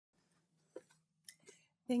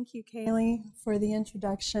Thank you, Kaylee, for the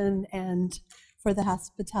introduction and for the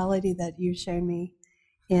hospitality that you've shown me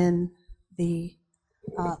in the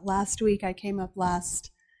last week. I came up last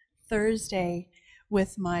Thursday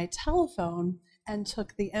with my telephone and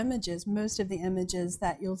took the images, most of the images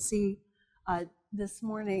that you'll see this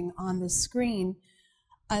morning on the screen.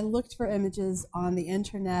 I looked for images on the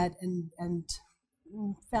internet and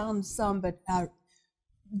found some, but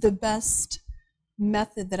the best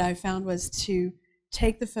method that I found was to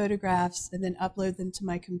take the photographs and then upload them to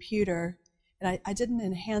my computer. And I didn't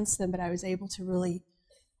enhance them, but I was able to really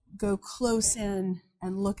go close in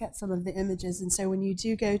and look at some of the images. And so when you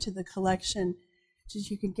do go to the collection, just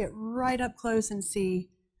you can get right up close and see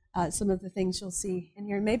some of the things you'll see in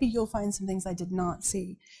here. Maybe you'll find some things I did not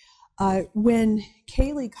see. When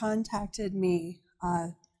Kaylee contacted me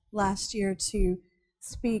last year to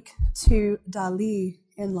speak to DalÍ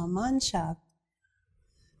in La Mancha,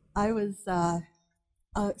 I was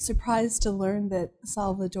surprised to learn that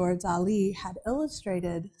Salvador DalÍ had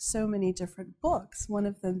illustrated so many different books, one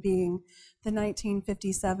of them being the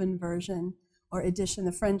 1957 version or edition,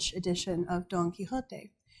 the French edition of Don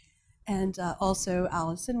Quixote, and also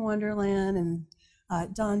Alice in Wonderland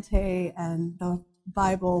and Dante and the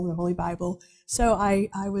Bible, the Holy Bible. So I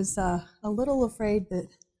was a little afraid that,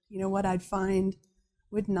 you know, what I'd find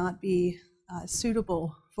would not be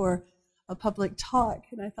suitable for a public talk,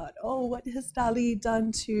 and I thought, oh, what has DalÍ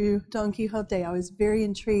done to Don Quixote? I was very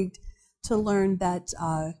intrigued to learn that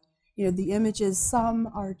you know, the images, some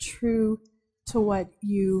are true to what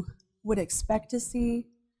you would expect to see.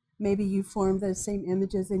 Maybe you formed those same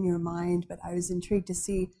images in your mind, but I was intrigued to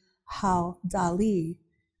see how DalÍ,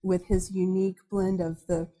 with his unique blend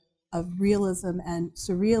of realism and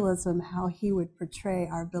surrealism, how he would portray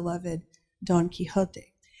our beloved Don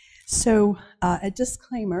Quixote. So a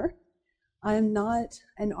disclaimer, I am not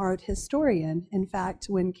an art historian. In fact,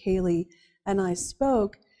 when Kaylee and I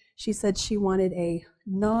spoke, she said she wanted a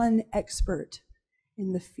non-expert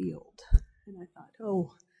in the field. And I thought,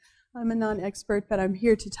 oh, I'm a non-expert, but I'm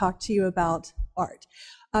here to talk to you about art.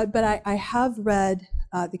 But I have read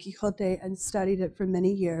the Quixote and studied it for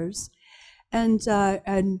many years. And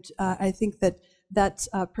I think that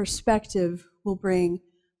perspective will bring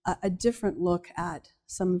a different look at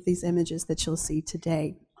some of these images that you'll see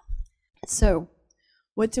today. So,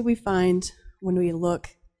 what do we find when we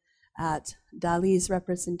look at DalÍ's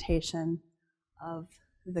representation of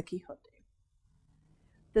the Quixote?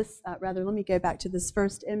 This, let me go back to this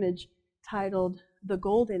first image titled The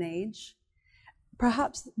Golden Age.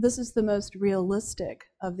 Perhaps this is the most realistic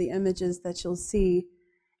of the images that you'll see.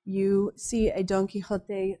 You see a Don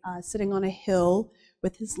Quixote sitting on a hill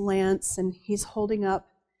with his lance, and he's holding up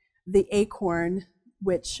the acorn,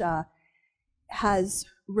 which has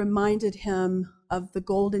reminded him of the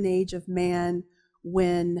golden age of man,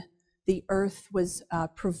 when the earth was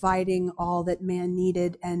providing all that man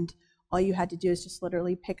needed, and all you had to do is just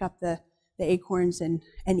literally pick up the acorns and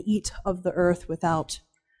eat of the earth without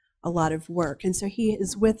a lot of work. And so he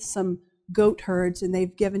is with some goat herds, and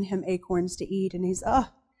they've given him acorns to eat, and he's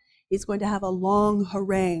going to have a long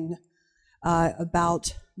harangue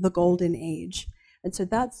about the golden age. And so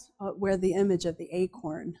that's where the image of the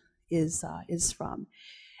acorn is from.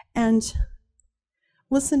 And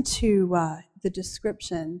listen to the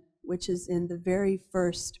description, which is in the very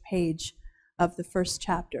first page of the first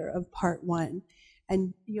chapter of part 1.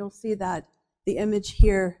 And you'll see that the image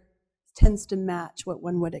here tends to match what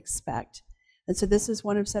one would expect. And so this is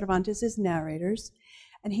one of Cervantes' narrators,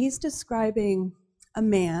 and he's describing a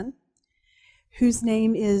man whose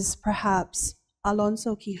name is perhaps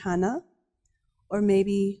Alonso Quijana, or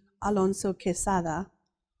maybe Alonso Quesada,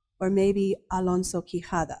 or maybe Alonso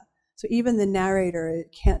Quijada. So even the narrator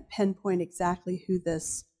can't pinpoint exactly who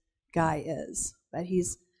this guy is, but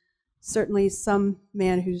he's certainly some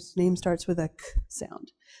man whose name starts with a K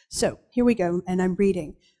sound. So here we go, and I'm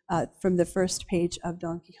reading from the first page of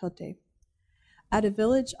Don Quixote. At a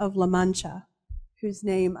village of La Mancha, whose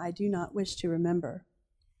name I do not wish to remember,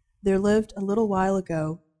 there lived a little while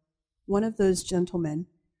ago one of those gentlemen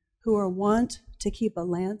who are wont to keep a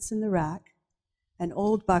lance in the rack, an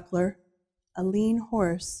old buckler, a lean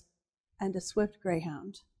horse, and a swift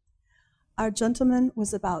greyhound. Our gentleman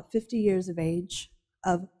was about 50 years of age,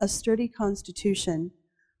 of a sturdy constitution,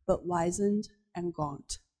 but wizened and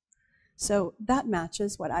gaunt. So that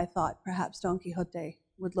matches what I thought perhaps Don Quixote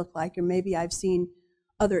would look like, or maybe I've seen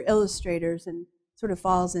other illustrators and sort of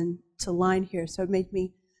falls into line here. So it made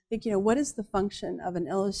me think, you know, what is the function of an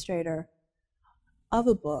illustrator of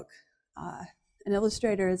a book? An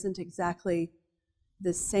illustrator isn't exactly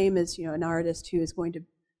the same as, you know, an artist who is going to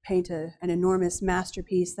paint an enormous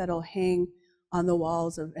masterpiece that'll hang on the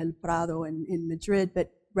walls of El Prado in Madrid,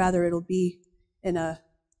 but rather it'll be in a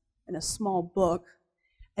small book.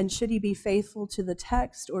 And should he be faithful to the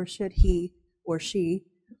text, or should he or she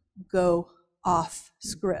go off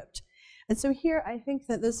script? And so here I think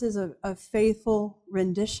that this is a faithful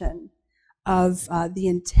rendition of the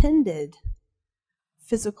intended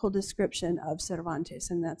physical description of Cervantes.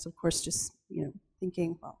 And that's, of course, just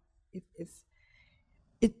thinking, well, if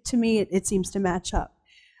to me it seems to match up.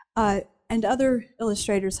 And other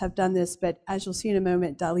illustrators have done this, but as you'll see in a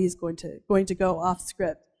moment, DalÍ is going to go off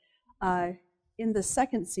script. In the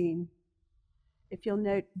second scene, if you'll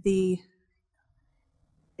note the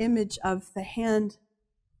image of the hand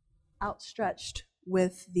outstretched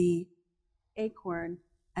with the acorn,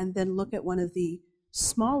 and then look at one of the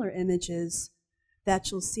smaller images that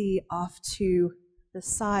you'll see off to the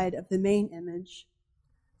side of the main image,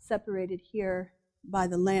 separated here by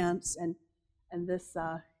the lamps and this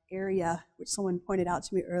area, which someone pointed out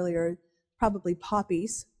to me earlier, probably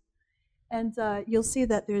poppies. And you'll see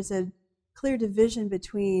that there's a clear division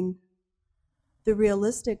between the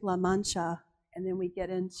realistic La Mancha, and then we get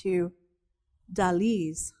into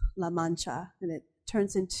DalÍ's La Mancha, and it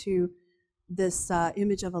turns into this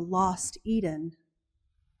image of a lost Eden.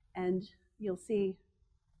 And you'll see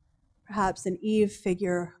perhaps an Eve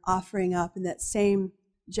figure offering up in that same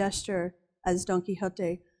gesture as Don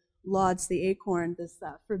Quixote lauds the acorn, this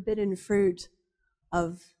forbidden fruit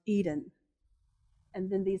of Eden. And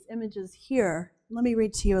then these images here, let me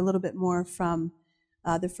read to you a little bit more from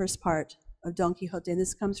the first part of Don Quixote, and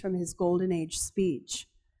this comes from his Golden Age speech.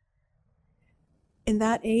 In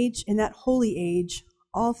that age, in that holy age,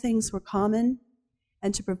 all things were common,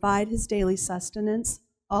 and to provide his daily sustenance,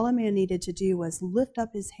 all a man needed to do was lift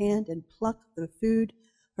up his hand and pluck the food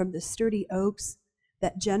from the sturdy oaks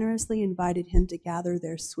that generously invited him to gather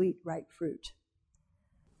their sweet, ripe fruit.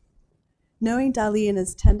 Knowing DalÍ and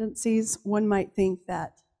his tendencies, one might think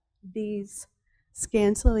that these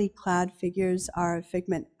scantily clad figures are a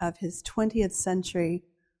figment of his 20th century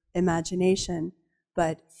imagination,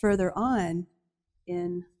 but further on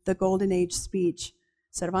in the Golden Age speech,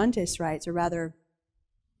 Cervantes writes, or rather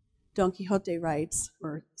Don Quixote writes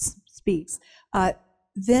or speaks,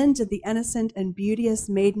 then did the innocent and beauteous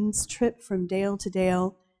maidens trip from dale to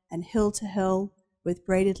dale and hill to hill with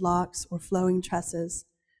braided locks or flowing tresses.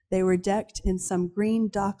 They were decked in some green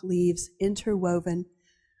dock leaves interwoven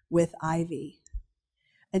with ivy.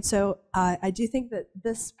 And so I do think that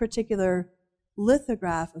this particular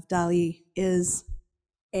lithograph of DalÍ is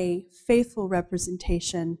a faithful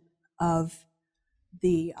representation of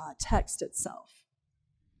the text itself.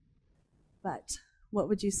 But what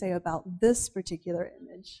would you say about this particular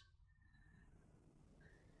image?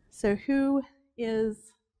 So who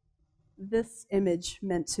is this image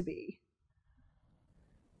meant to be?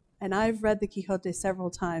 And I've read the Quixote several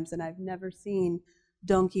times, and I've never seen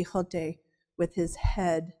Don Quixote with his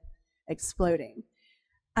head exploding.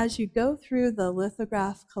 As you go through the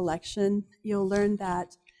lithograph collection, you'll learn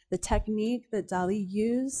that the technique that DalÍ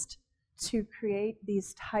used to create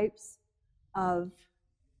these types of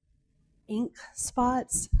ink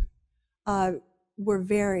spots were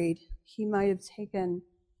varied. He might have taken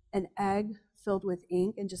an egg filled with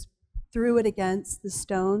ink and just threw it against the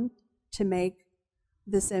stone to make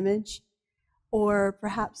this image, or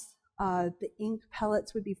perhaps the ink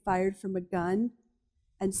pellets would be fired from a gun,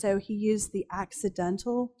 and so he used the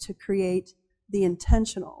accidental to create the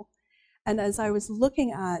intentional. And as I was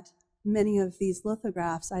looking at many of these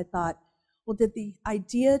lithographs, I thought, well, did the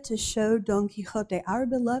idea to show Don Quixote, our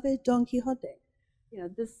beloved Don Quixote,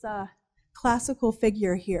 this classical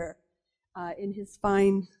figure here in his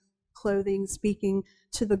fine clothing, speaking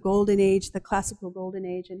to the Golden Age, the classical Golden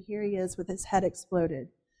Age, and here he is with his head exploded.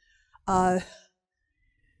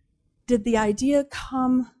 Did the idea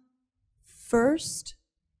come first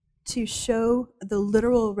to show the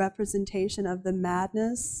literal representation of the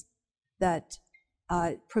madness that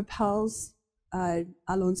propels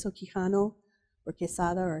Alonso Quijano or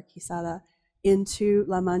Quesada into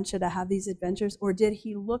La Mancha to have these adventures? Or did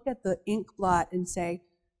he look at the ink blot and say,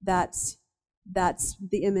 that's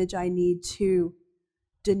the image I need to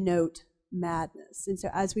denote madness? And so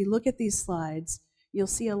as we look at these slides, you'll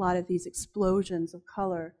see a lot of these explosions of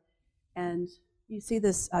color, and you see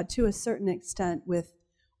this to a certain extent with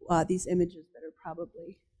these images that are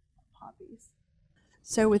probably poppies.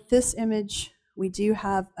 So with this image, we do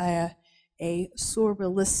have a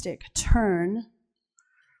surrealistic turn.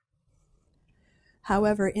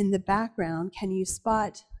 However, in the background, can you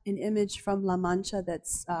spot an image from La Mancha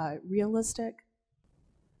that's realistic?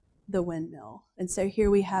 The windmill. And so here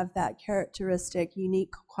we have that characteristic,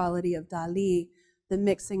 unique quality of DalÍ,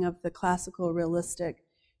 mixing of the classical realistic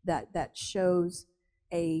that shows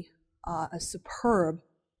a superb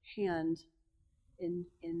hand in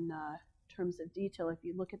terms of detail. If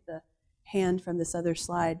you look at the hand from this other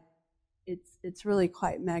slide, it's really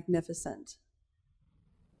quite magnificent,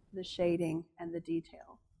 the shading and the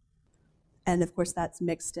detail. And of course that's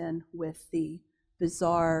mixed in with the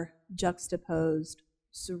bizarre, juxtaposed,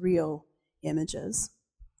 surreal images.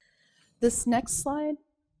 This next slide,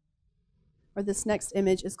 or this next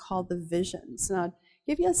image, is called the Visions. Now, I'll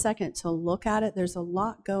give you a second to look at it. There's a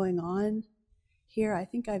lot going on here. I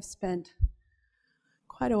think I've spent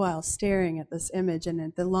quite a while staring at this image,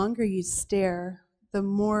 and the longer you stare, the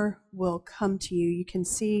more will come to you. You can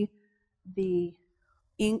see the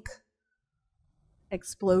ink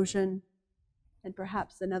explosion, and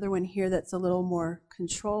perhaps another one here that's a little more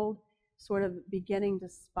controlled, sort of beginning to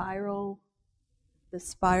spiral. The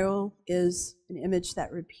spiral is an image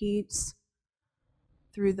that repeats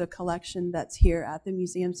through the collection that's here at the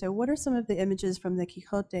museum. So what are some of the images from the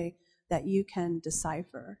Quixote that you can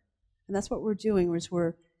decipher? And that's what we're doing, is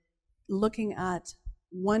we're looking at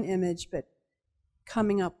one image but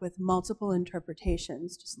coming up with multiple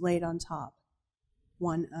interpretations just laid on top,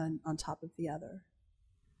 one on top of the other.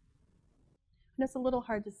 And it's a little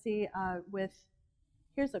hard to see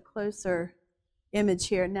here's a closer image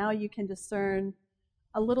here. Now you can discern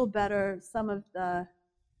a little better some of the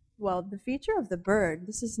feature of the bird.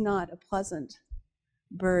 This is not a pleasant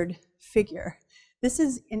bird figure. This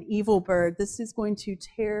is an evil bird. This is going to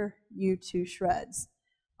tear you to shreds.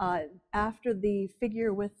 After the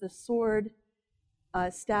figure with the sword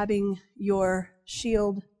stabbing your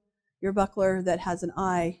shield, your buckler that has an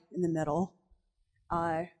eye in the middle,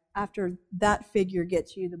 after that figure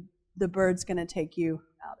gets you, the bird's going to take you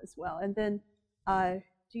out as well. And then,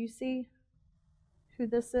 do you see who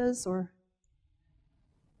this is?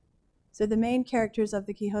 So the main characters of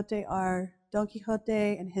the Quixote are Don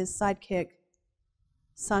Quixote and his sidekick,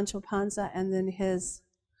 Sancho Panza, and then his,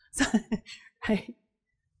 right?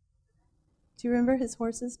 Do you remember his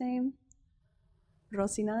horse's name?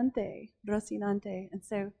 Rocinante. And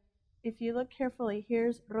so if you look carefully,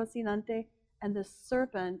 here's Rocinante, and the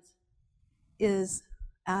serpent is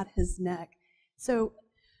at his neck. So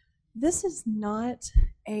this is not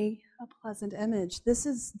a pleasant image. This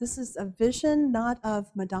is a vision not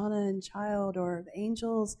of Madonna and Child or of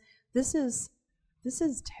angels. This is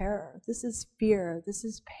terror. This is fear. This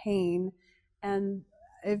is pain. And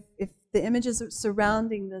if the images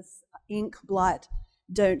surrounding this ink blot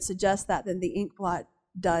don't suggest that, then the ink blot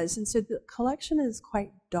does. And so the collection is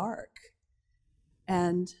quite dark.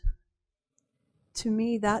 And to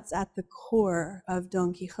me, that's at the core of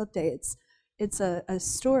Don Quixote. It's a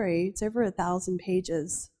story. It's over 1,000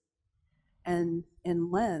 pages and in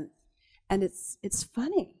length, and it's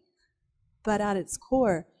funny, but at its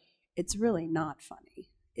core, it's really not funny.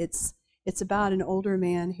 It's about an older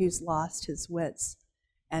man who's lost his wits,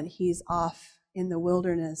 and he's off in the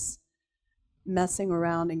wilderness, messing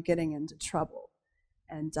around and getting into trouble,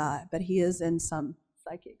 and but he is in some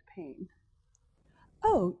psychic pain.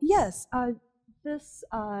 Oh yes, this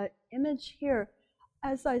image here.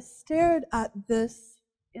 As I stared at this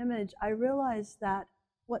image, I realized that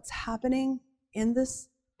what's happening in this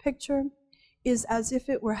picture is as if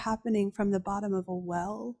it were happening from the bottom of a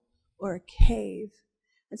well or a cave.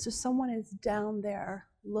 And so someone is down there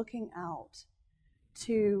looking out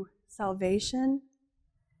to salvation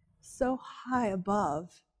so high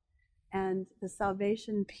above, and the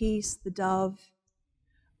salvation piece, the dove.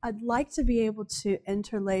 I'd like to be able to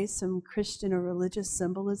interlace some Christian or religious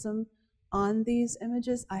symbolism on these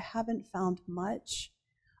images. I haven't found much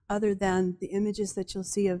other than the images that you'll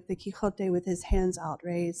see of the Quixote with his hands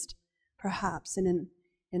outraised, perhaps in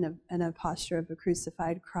a posture of a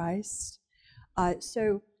crucified Christ.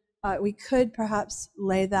 So we could perhaps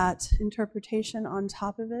lay that interpretation on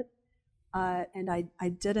top of it, and I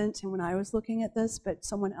didn't when I was looking at this, but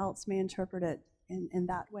someone else may interpret it in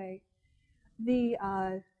that way. The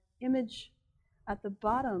image at the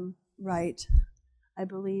bottom right, I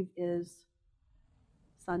believe, is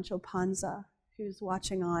Sancho Panza, who's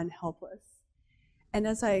watching on helpless. And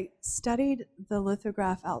as I studied the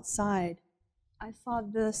lithograph outside, I saw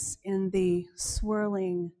this in the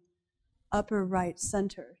swirling upper right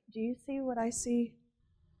center. Do you see what I see?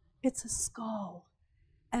 It's a skull.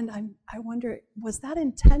 And I wonder, was that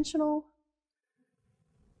intentional?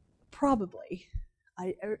 Probably.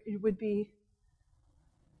 It would be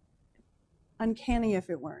uncanny if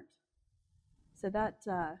it weren't. So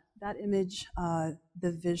that image,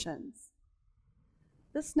 the visions.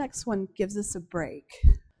 This next one gives us a break.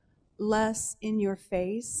 Less in your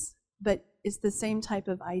face, but it's the same type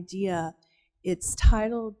of idea It's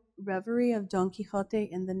titled Reverie of Don Quixote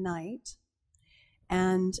in the Night,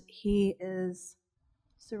 and he is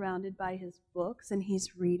surrounded by his books and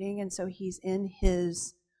he's reading, and so he's in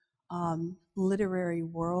his literary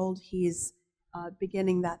world. He's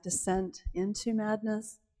beginning that descent into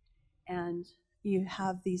madness, and you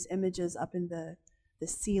have these images up in the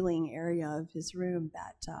ceiling area of his room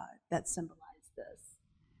that symbolize this.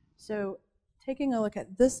 So taking a look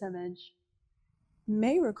at this image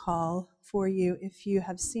may recall for you, if you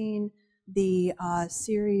have seen the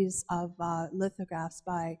series of lithographs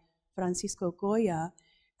by Francisco Goya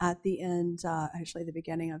at the end, actually the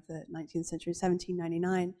beginning of the 19th century,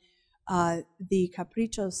 1799, the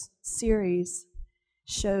Caprichos series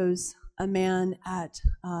shows a man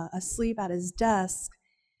asleep at his desk,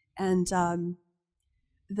 and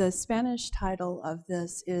the Spanish title of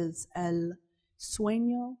this is El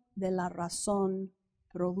Sueño de la Razón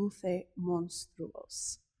produce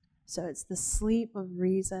monstruos. So it's the sleep of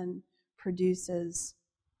reason produces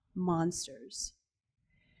monsters.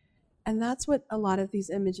 And that's what a lot of these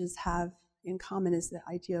images have in common, is the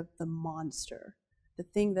idea of the monster, the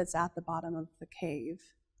thing that's at the bottom of the cave,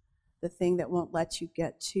 the thing that won't let you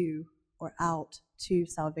get to or out to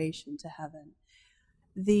salvation, to heaven.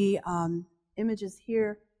 The images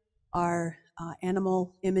here are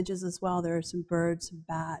animal images as well. There are some birds, a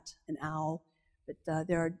bat, an owl, but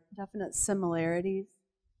there are definite similarities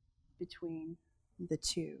between the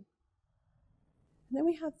two. And then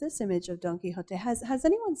we have this image of Don Quixote. Has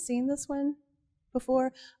anyone seen this one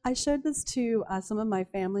before? I showed this to some of my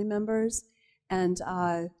family members, and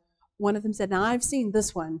one of them said, "Now I've seen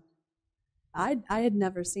this one." I had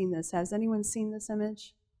never seen this. Has anyone seen this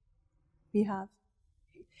image? You have?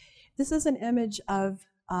 This is an image of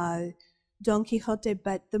Don Quixote,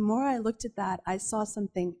 but the more I looked at that, I saw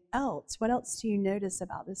something else. What else do you notice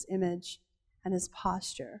about this image and his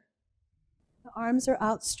posture? The arms are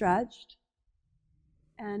outstretched.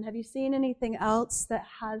 And have you seen anything else that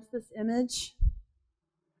has this image?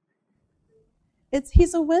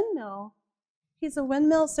 He's a windmill. He's a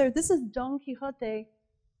windmill. So this is Don Quixote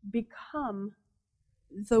become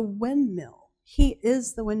the windmill. He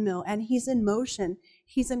is the windmill, and he's in motion.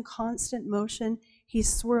 He's in constant motion.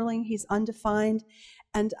 He's swirling. He's undefined.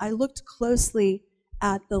 And I looked closely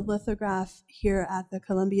at the lithograph here at the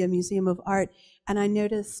Columbia Museum of Art, and I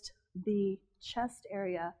noticed the chest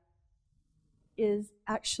area is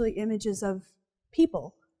actually images of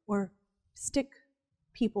people, or stick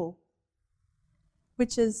people,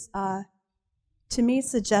 which is, to me,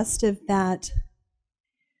 suggestive that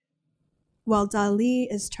while DalÍ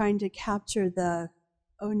is trying to capture the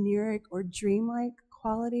oniric or dreamlike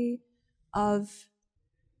quality of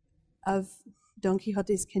Don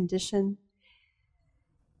Quixote's condition,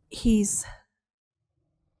 he's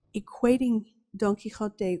equating Don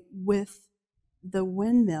Quixote with the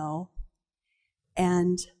windmill.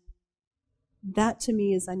 And that to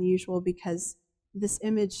me is unusual, because this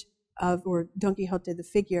image of, or Don Quixote, the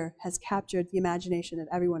figure, has captured the imagination of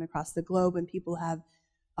everyone across the globe, and people have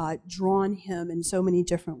drawn him in so many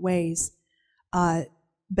different ways. But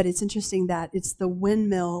it's interesting that it's the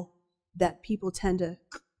windmill that people tend to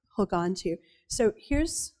hook onto. So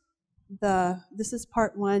here's this is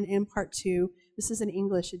part 1 and part 2. This is an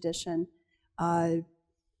English edition.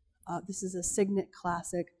 This is a Signet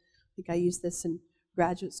Classic. I think I used this in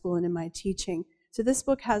graduate school and in my teaching. So this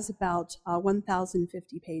book has about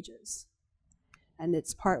 1,050 pages, and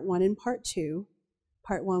it's part 1 and part 2.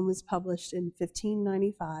 Part 1 was published in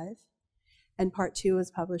 1595, and part 2 was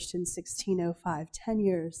published in 1605, 10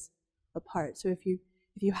 years apart. So if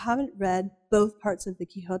you haven't read both parts of the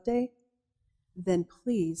Quixote, then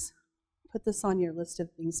please put this on your list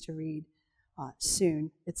of things to read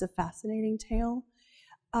soon. It's a fascinating tale.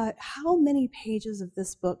 How many pages of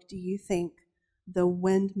this book do you think the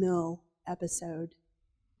windmill episode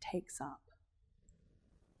takes up?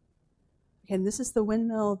 Again, this is the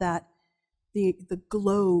windmill that the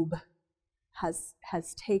globe has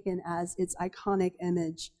taken as its iconic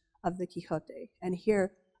image of the Quixote. And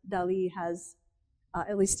here DalÍ has,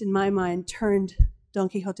 at least in my mind, turned Don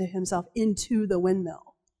Quixote himself into the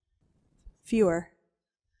windmill. Fewer.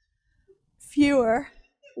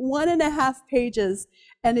 1.5 pages,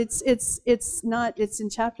 and it's in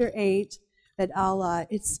chapter 8, but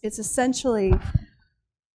it's essentially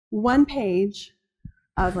one page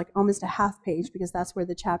of like almost a half page, because that's where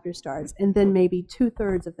the chapter starts, and then maybe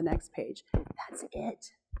 2/3 of the next page. That's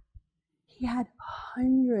it. He had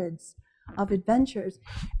hundreds of adventures,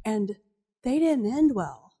 and they didn't end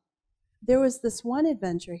well. There was this one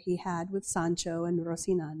adventure he had with Sancho and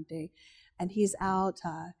Rocinante, and he's out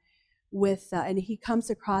and he comes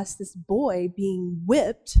across this boy being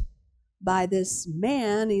whipped by this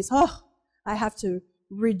man. I have to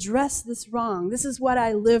redress this wrong. This is what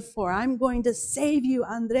I live for. I'm going to save you,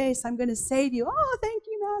 Andres. I'm going to save you. Oh, thank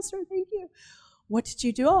you, Master. Thank you. What did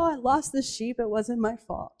you do? Oh, I lost the sheep. It wasn't my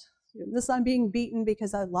fault. I'm being beaten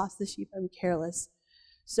because I lost the sheep. I'm careless.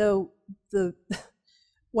 So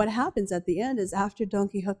what happens at the end is after Don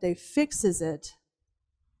Quixote fixes it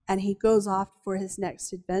and he goes off for his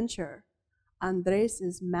next adventure,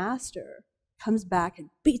 Andres' master comes back and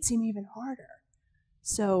beats him even harder.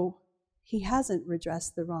 So he hasn't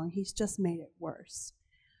redressed the wrong. He's just made it worse.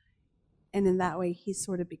 And in that way, he's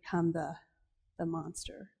sort of become the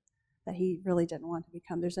monster that he really didn't want to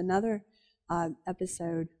become. There's another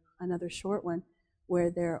episode, another short one, where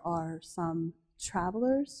there are some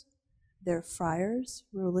travelers. They're friars,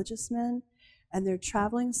 religious men, and they're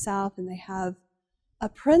traveling south, and they have a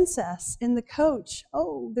princess in the coach.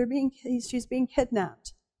 Oh, she's being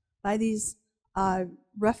kidnapped by these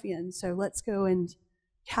ruffians. So let's go and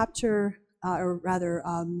capture, or rather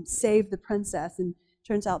save the princess. And it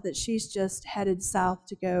turns out that she's just headed south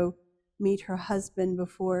to go meet her husband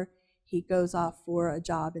before he goes off for a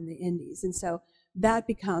job in the Indies. And so that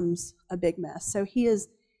becomes a big mess. So he's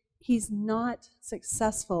not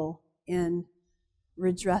successful in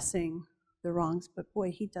redressing the wrongs, but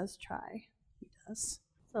boy, he does try. He does.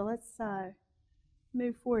 So let's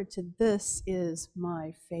move forward to this is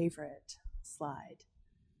my favorite slide.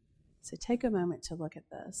 So take a moment to look at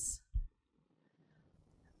this.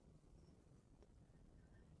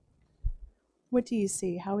 What do you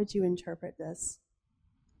see? How would you interpret this?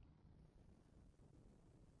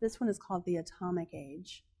 This one is called The Atomic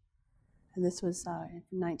Age. And this was in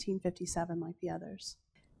 1957 like the others.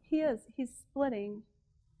 He's splitting.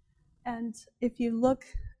 And if you look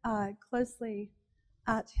closely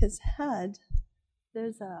at his head,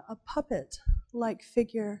 there's a puppet-like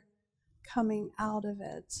figure coming out of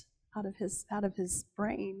it, out of his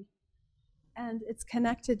brain. And it's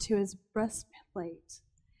connected to his breastplate.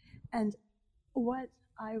 And what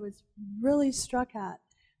I was really struck at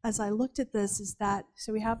as I looked at this is that,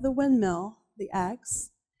 so we have the windmill, the X,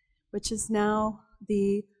 which is now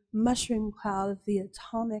the mushroom cloud of the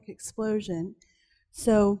atomic explosion.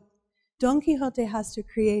 So Don Quixote has to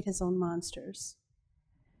create his own monsters.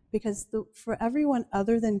 Because for everyone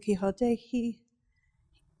other than Quixote,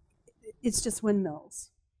 it's just windmills.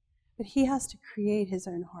 But he has to create his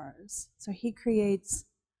own horrors. So he creates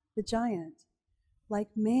the giant, like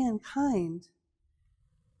mankind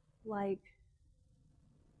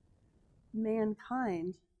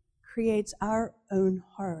creates our own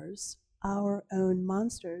horrors, our own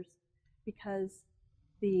monsters, because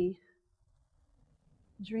the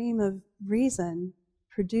dream of reason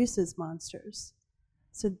produces monsters.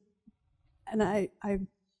 So, and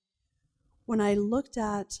when I looked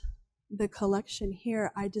at the collection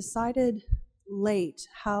here, I decided late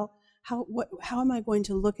how am I going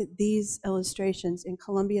to look at these illustrations in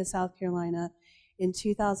Columbia, South Carolina in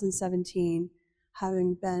 2017,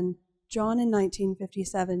 having been drawn in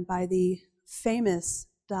 1957 by the famous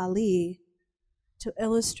DalÍ to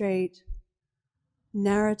illustrate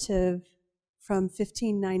narrative from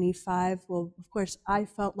 1595. Well, of course, I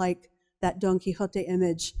felt like that Don Quixote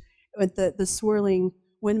image with the swirling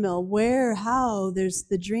windmill. Where, how, there's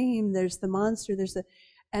the dream, there's the monster,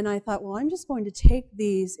 and I thought, well, I'm just going to take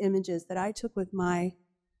these images that I took with my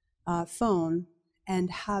phone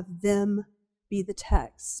and have them be the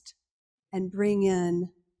text and bring in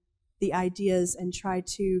the ideas and try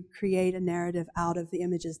to create a narrative out of the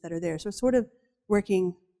images that are there. So sort of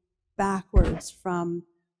working backwards from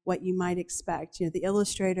what you might expect. You know, the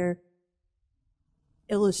illustrator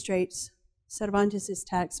illustrates Cervantes'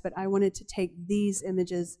 text, but I wanted to take these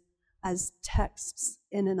images as texts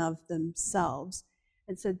in and of themselves.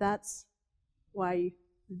 And so that's why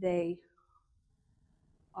they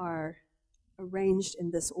are arranged in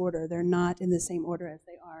this order. They're not in the same order as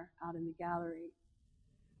they are out in the gallery.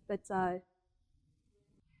 But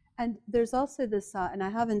and there's also this, and I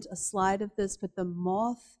haven't a slide of this, but the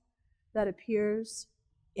moth that appears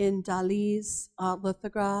in DalÍ's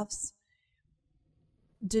lithographs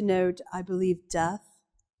denote, I believe, death.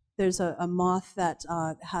 There's a moth that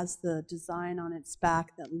has the design on its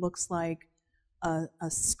back that looks like a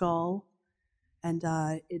skull, and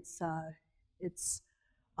it's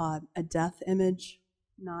a death image,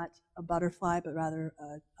 not a butterfly, but rather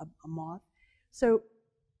a moth. So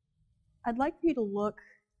I'd like for you to look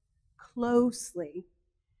closely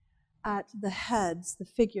at the heads, the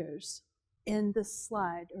figures in this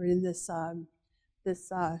slide, or in this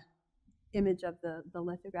image of the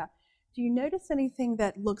lithograph. Do you notice anything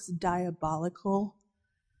that looks diabolical?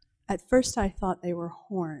 At first I thought they were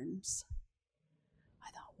horns.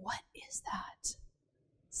 I thought, what is that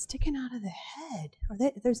sticking out of the head?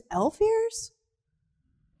 There's elf ears?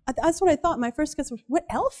 That's what I thought. My first guess was, what,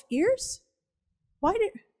 elf ears? Why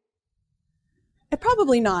did...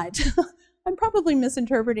 Probably not. I'm probably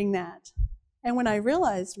misinterpreting that. And when I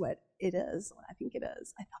realized what it is, what I think it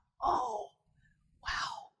is, I thought, oh,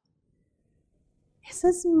 wow. It's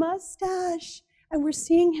his mustache. And we're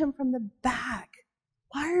seeing him from the back.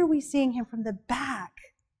 Why are we seeing him from the back?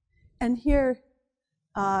 And here,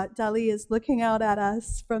 DalÍ is looking out at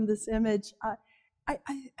us from this image. I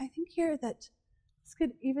think here that this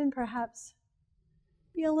could even perhaps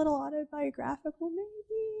be a little autobiographical,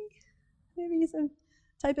 maybe some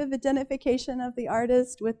type of identification of the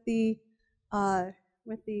artist with the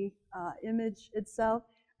image itself.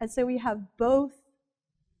 And so we have both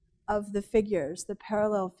of the figures, the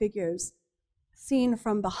parallel figures, seen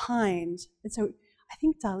from behind. And so I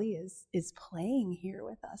think DalÍ is playing here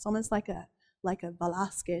with us, almost like a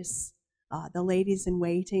Velázquez, the Ladies in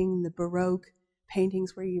Waiting, the Baroque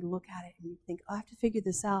paintings where you look at it and you think, oh, I have to figure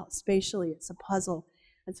this out spatially. It's a puzzle.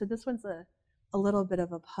 And so this one's a little bit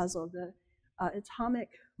of a puzzle. The atomic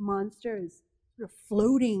monster is sort of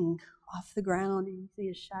floating off the ground. You can see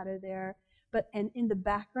a shadow there. And in the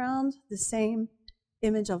background, the same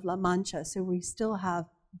image of La Mancha. So we still have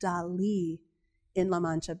DalÍ in La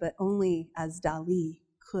Mancha, but only as DalÍ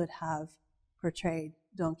could have portrayed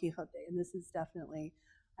Don Quixote. And this is definitely,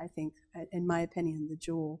 I think, in my opinion, the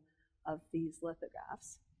jewel of these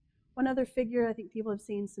lithographs. One other figure, I think people have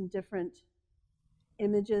seen some different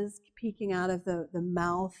images peeking out of the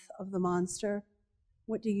mouth of the monster.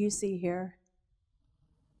 What do you see here?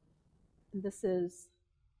 This is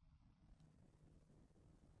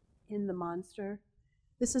in the monster.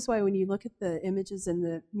 This is why when you look at the images in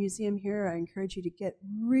the museum here, I encourage you to get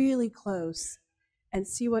really close and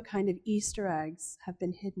see what kind of Easter eggs have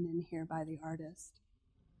been hidden in here by the artist.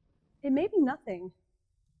 It may be nothing,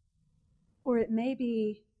 or it may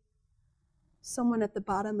be someone at the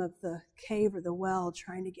bottom of the cave or the well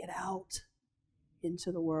trying to get out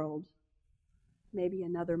into the world. Maybe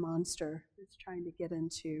another monster that's trying to get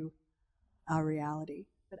into our reality.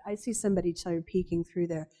 But I see somebody sort of peeking through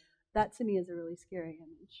there. That to me is a really scary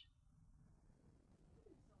image.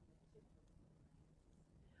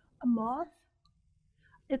 A moth.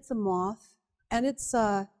 It's a moth, and it's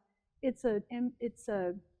a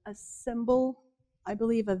symbol, I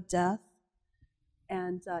believe, of death,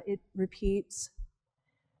 and it repeats.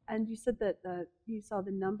 And you said that you saw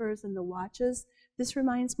the numbers and the watches. This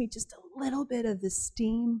reminds me just a little bit of the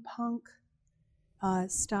steampunk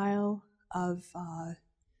style of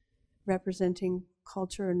representing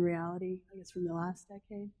culture and reality, I guess, from the last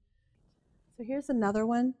decade. So here's another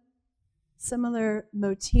one, similar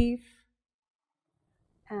motif,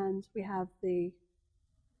 and we have the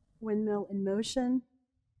windmill in motion,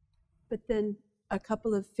 but then a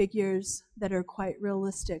couple of figures that are quite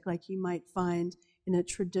realistic, like you might find in a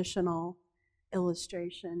traditional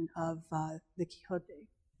illustration of the Quixote.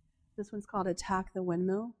 This one's called Attack the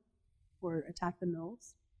Windmill, or Attack the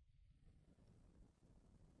Mills.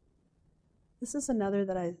 This is another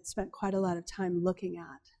that I spent quite a lot of time looking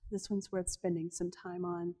at. This one's worth spending some time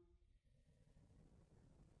on.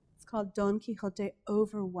 It's called Don Quixote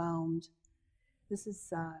Overwhelmed. This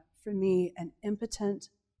is, for me, an impotent,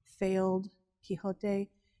 failed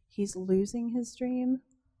Quixote. He's losing his dream.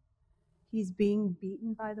 He's being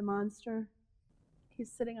beaten by the monster.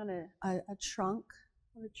 He's sitting on a trunk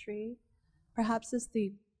of a tree. Perhaps it's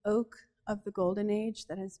the oak of the Golden Age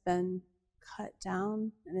that has been cut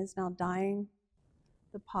down and is now dying.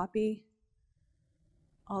 The poppy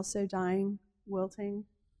also dying, wilting.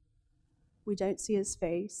 We don't see his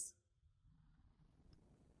face.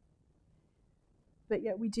 But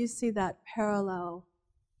yet we do see that parallelism,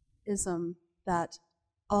 that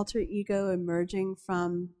alter ego emerging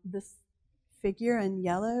from this figure in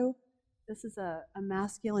yellow. This is a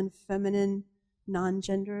masculine, feminine,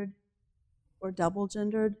 non-gendered or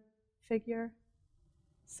double-gendered figure,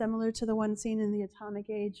 similar to the one seen in the Atomic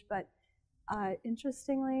Age, but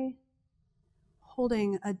interestingly,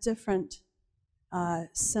 holding a different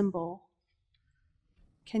symbol.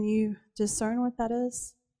 Can you discern what that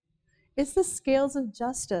is? It's the scales of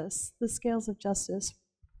justice, the scales of justice.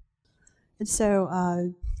 And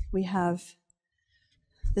so we have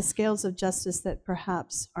the scales of justice that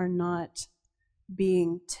perhaps are not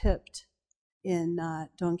being tipped in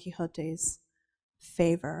Don Quixote's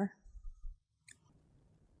favor.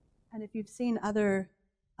 And if you've seen other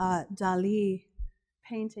DalÍ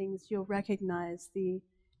paintings, you'll recognize the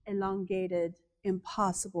elongated,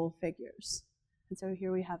 impossible figures. And so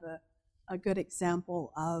here we have a good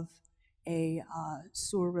example of a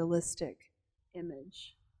surrealistic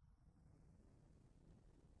image.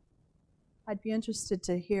 I'd be interested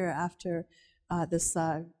to hear after this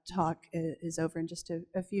talk is over in just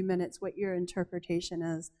a few minutes what your interpretation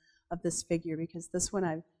is of this figure, because this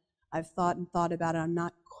one I've thought about it. I'm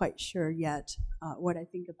not quite sure yet what I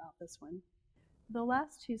think about this one. The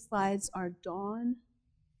last two slides are Dawn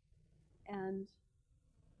and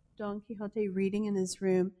Don Quixote reading in his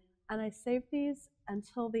room, and I saved these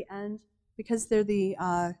until the end because they're the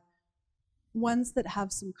ones that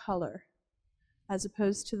have some color, as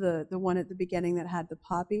opposed to the one at the beginning that had the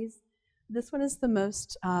poppies. This one is the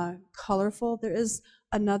most colorful. There is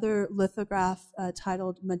another lithograph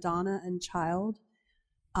titled Madonna and Child.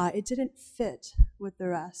 It didn't fit with the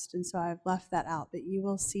rest, and so I've left that out, but you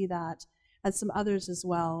will see that, and some others as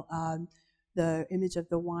well, the image of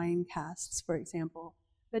the wine casks, for example.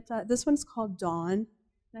 But this one's called Dawn,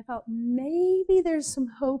 and I thought maybe there's some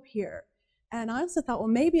hope here. And I also thought, well,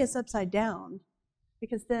 maybe it's upside down,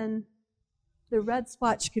 because then the red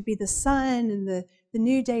splotch could be the sun and the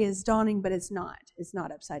new day is dawning, but it's not. It's not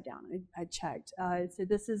upside down. I checked. So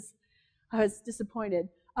I was disappointed.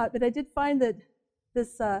 But I did find that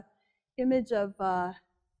this image of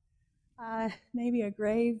maybe a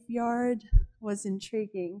graveyard was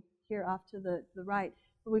intriguing here off to the right.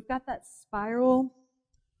 But we've got that spiral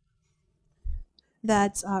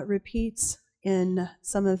that repeats in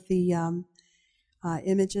some of the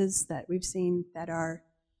images that we've seen that are,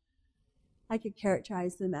 I could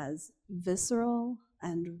characterize them as visceral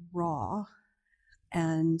and raw.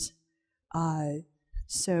 And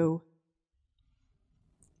so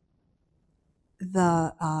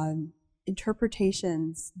the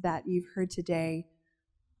interpretations that you've heard today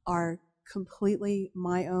are completely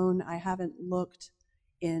my own. I haven't looked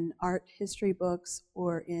in art history books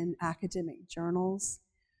or in academic journals.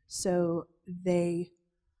 So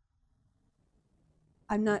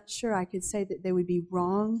I'm not sure I could say that they would be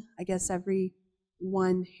wrong. I guess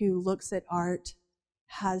everyone who looks at art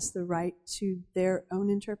has the right to their own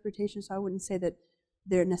interpretation, so I wouldn't say that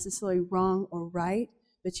they're necessarily wrong or right,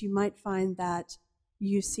 but you might find that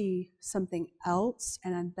you see something else,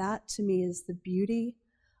 and that to me is the beauty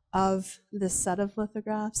of this set of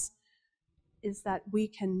lithographs, is that we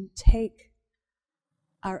can take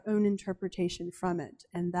our own interpretation from it.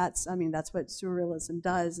 And that's what surrealism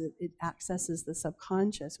does. It accesses the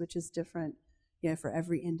subconscious, which is different, for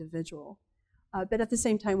every individual. But at the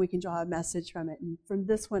same time, we can draw a message from it. And from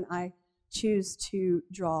this one, I choose to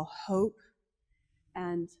draw hope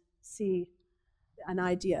and see an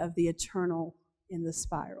idea of the eternal in the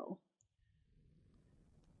spiral.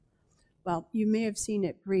 Well, you may have seen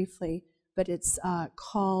it briefly, but it's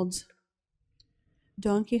called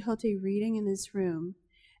Don Quixote Reading in His Room,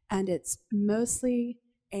 and it's mostly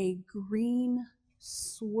a green,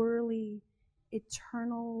 swirly,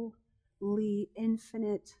 eternally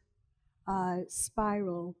infinite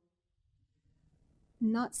spiral.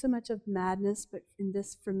 Not so much of madness, but in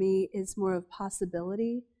this, for me, is more of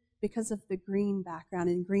possibility because of the green background.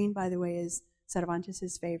 And green, by the way, is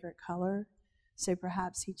Cervantes' favorite color. So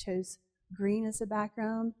perhaps he chose green as a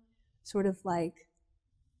background, sort of like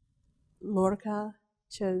Lorca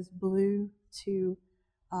chose blue to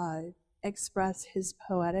express his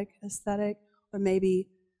poetic aesthetic, or maybe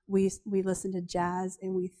we listen to jazz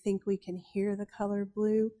and we think we can hear the color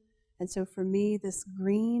blue. And so for me, this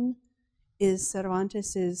green is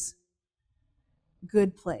Cervantes'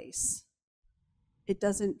 good place. It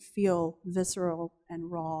doesn't feel visceral and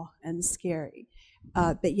raw and scary.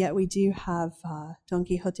 But yet we do have Don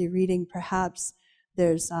Quixote reading. Perhaps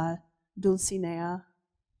there's Dulcinea,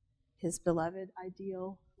 his beloved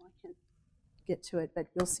ideal. Well, I can't get to it, but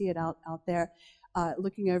you'll see it out there,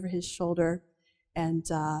 looking over his shoulder and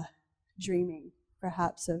dreaming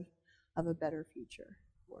perhaps of a better future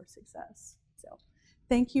or success. So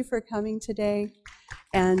thank you for coming today,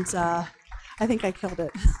 and I think I killed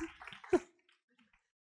it.